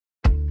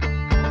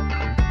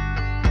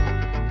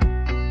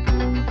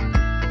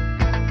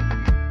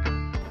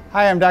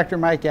Hi, I'm Dr.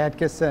 Mike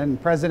Atkinson,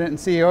 President and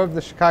CEO of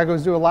the Chicago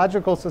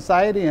Zoological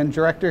Society and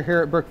Director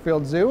here at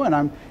Brookfield Zoo. And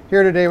I'm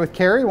here today with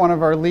Carrie, one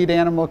of our lead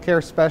animal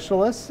care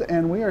specialists.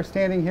 And we are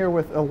standing here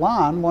with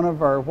Elan, one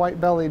of our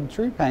white-bellied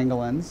tree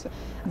pangolins.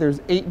 There's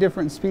 8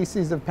 different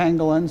species of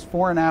pangolins,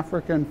 4 in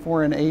Africa and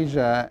 4 in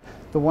Asia.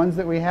 The ones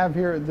that we have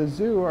here at the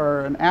zoo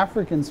are an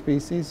African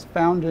species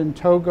found in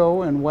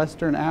Togo and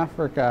Western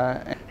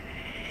Africa.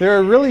 They're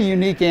a really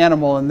unique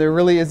animal, and there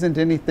really isn't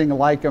anything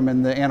like them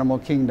in the animal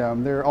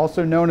kingdom. They're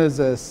also known as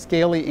a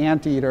scaly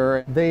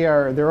anteater. They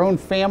are their own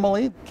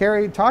family.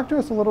 Carrie, talk to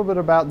us a little bit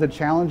about the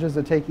challenges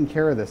of taking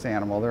care of this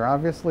animal. They're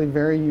obviously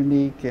very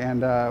unique,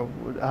 and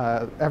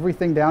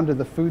everything down to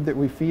the food that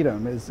we feed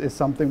them is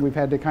something we've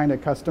had to kind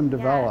of custom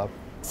develop.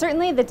 Yeah.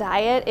 Certainly the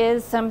diet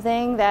is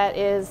something that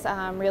is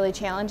really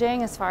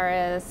challenging as far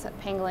as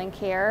pangolin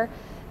care.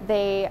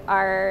 They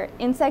are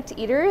insect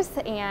eaters,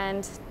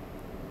 and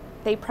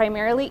they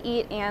primarily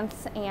eat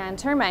ants and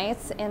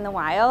termites in the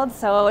wild,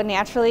 so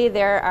naturally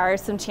there are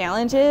some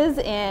challenges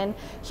in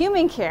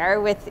human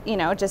care with,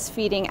 just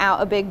feeding out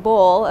a big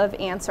bowl of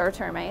ants or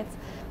termites.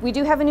 We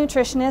do have a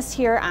nutritionist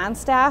here on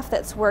staff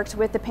that's worked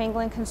with the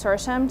Pangolin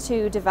Consortium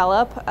to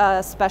develop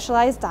a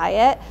specialized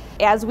diet.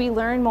 As we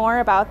learn more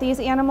about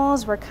these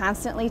animals, we're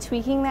constantly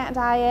tweaking that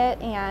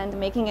diet and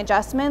making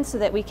adjustments so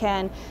that we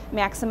can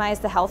maximize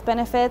the health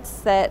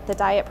benefits that the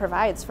diet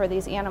provides for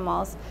these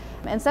animals.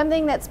 And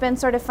something that's been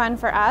sort of fun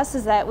for us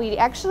is that we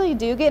actually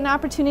do get an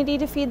opportunity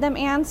to feed them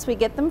ants. We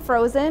get them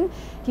frozen.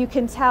 You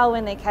can tell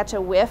when they catch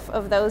a whiff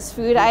of those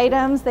food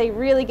items, they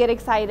really get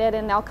excited,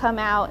 and they'll come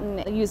out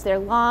and use their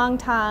long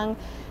tongue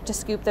to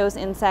scoop those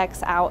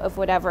insects out of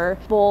whatever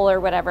bowl or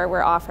whatever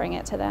we're offering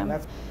it to them.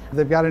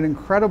 They've got an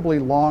incredibly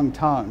long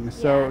tongue,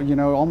 so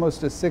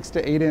almost a 6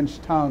 to 8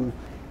 inch tongue.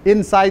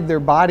 Inside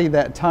their body,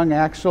 that tongue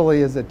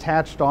actually is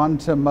attached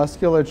onto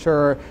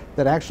musculature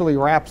that actually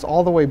wraps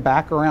all the way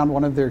back around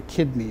one of their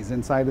kidneys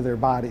inside of their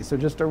body. So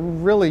just a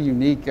really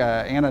unique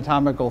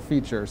anatomical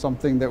feature,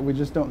 something that we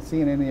just don't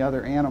see in any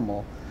other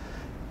animal.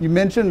 You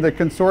mentioned the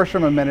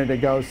consortium a minute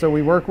ago, so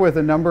we work with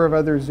a number of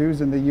other zoos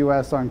in the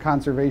U.S. on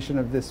conservation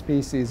of this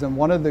species, and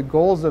one of the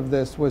goals of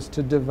this was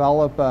to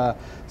develop a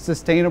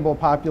sustainable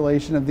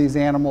population of these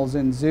animals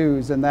in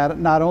zoos, and that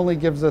not only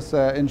gives us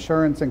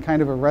insurance and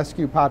kind of a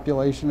rescue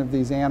population of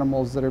these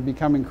animals that are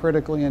becoming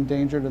critically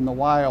endangered in the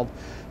wild,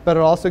 but it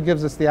also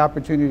gives us the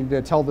opportunity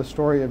to tell the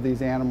story of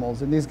these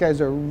animals. And these guys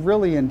are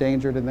really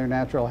endangered in their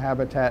natural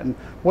habitat. And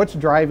what's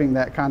driving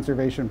that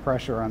conservation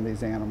pressure on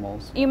these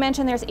animals? You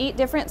mentioned there's 8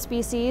 different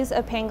species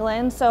of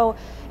pangolin, so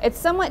it's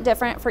somewhat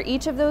different for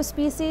each of those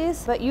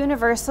species, but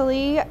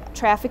universally,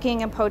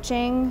 trafficking and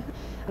poaching,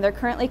 they're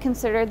currently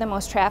considered the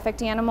most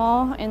trafficked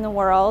animal in the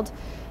world.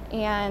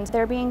 And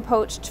they're being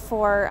poached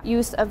for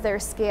use of their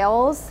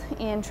scales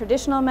in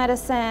traditional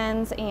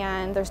medicines,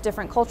 and there's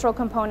different cultural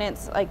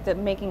components like the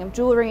making of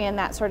jewelry and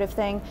that sort of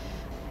thing.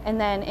 And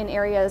then in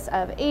areas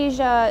of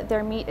Asia,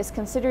 their meat is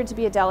considered to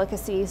be a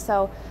delicacy,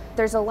 so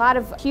there's a lot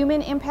of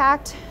human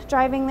impact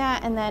driving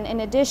that. And then in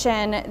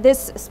addition,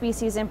 this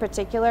species in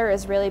particular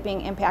is really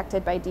being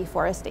impacted by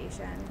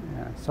deforestation.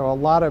 So a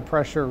lot of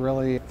pressure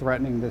really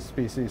threatening this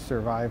species'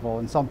 survival,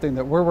 and something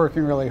that we're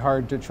working really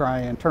hard to try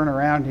and turn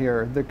around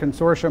here. The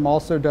consortium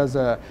also does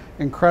an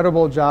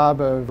incredible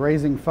job of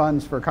raising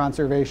funds for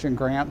conservation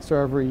grants. So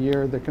every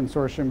year the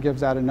consortium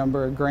gives out a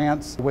number of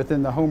grants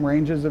within the home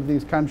ranges of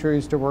these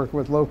countries to work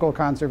with local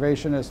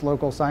conservationists,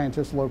 local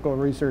scientists, local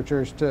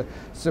researchers to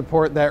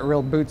support that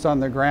real boots on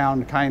the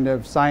ground kind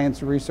of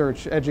science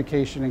research,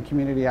 education, and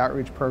community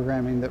outreach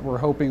programming that we're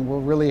hoping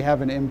will really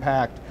have an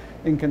impact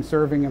in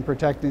conserving and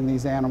protecting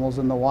these animals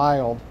in the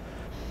wild.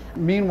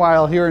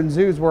 Meanwhile, here in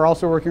zoos, we're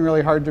also working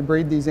really hard to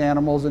breed these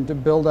animals and to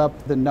build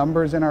up the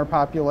numbers in our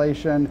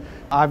population.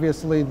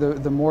 Obviously,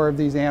 the more of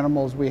these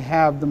animals we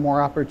have, the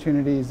more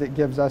opportunities it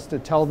gives us to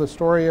tell the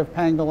story of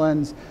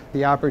pangolins,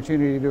 the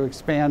opportunity to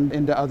expand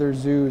into other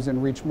zoos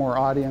and reach more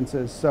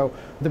audiences. So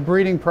the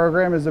breeding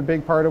program is a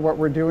big part of what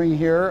we're doing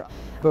here.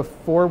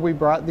 Before we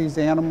brought these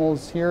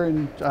animals here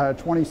in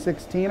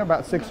 2016,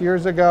 about 6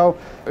 years ago,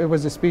 it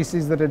was a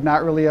species that had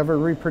not really ever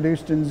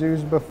reproduced in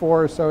zoos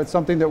before, so it's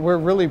something that we're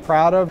really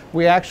proud of.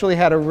 We actually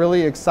had a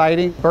really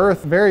exciting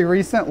birth very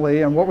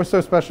recently, and what was so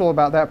special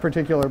about that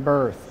particular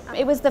birth?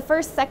 It was the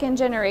first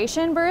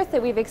second-generation birth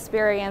that we've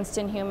experienced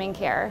in human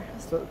care,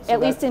 at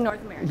least in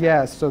North America.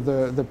 Yes, so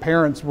the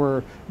parents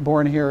were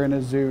born here in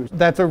a zoo.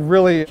 That's a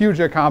really huge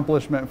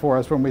accomplishment for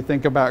us when we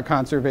think about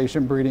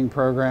conservation breeding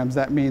programs.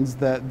 That means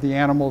that the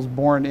animals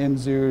born in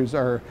zoos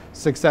are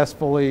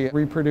successfully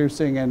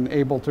reproducing and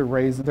able to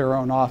raise their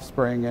own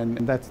offspring, and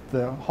that's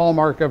the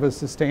hallmark of a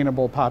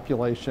sustainable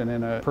population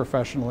in a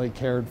professionally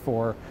cared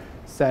for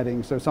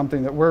setting. So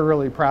something that we're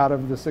really proud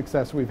of, the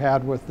success we've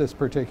had with this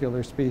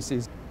particular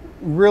species.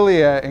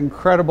 Really an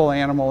incredible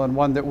animal, and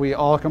one that we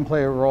all can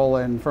play a role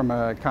in from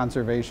a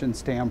conservation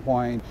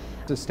standpoint.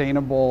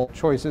 sustainable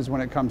choices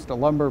when it comes to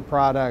lumber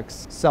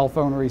products, cell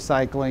phone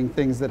recycling,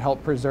 things that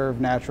help preserve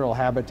natural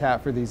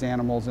habitat for these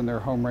animals in their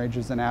home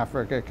ranges in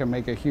Africa can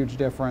make a huge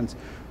difference.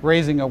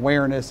 Raising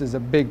awareness is a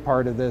big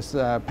part of this.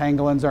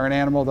 Pangolins are an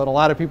animal that a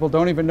lot of people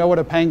don't even know what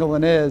a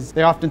pangolin is.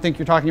 They often think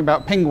you're talking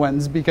about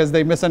penguins because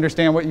they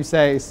misunderstand what you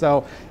say.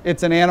 So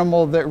it's an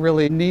animal that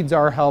really needs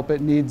our help.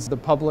 It needs the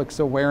public's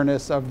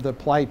awareness of the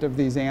plight of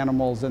these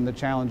animals and the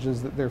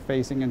challenges that they're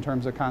facing in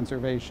terms of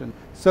conservation.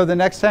 So the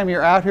next time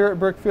you're out here at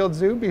Brookfield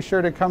Zoo, be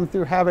sure to come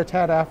through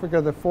Habitat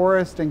Africa, the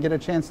forest, and get a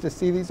chance to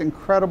see these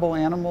incredible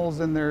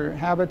animals in their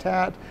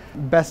habitat.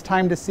 Best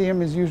time to see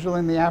them is usually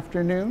in the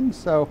afternoon.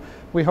 So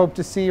we hope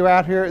to see you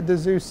out here at the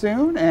zoo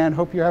soon and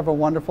hope you have a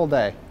wonderful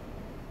day.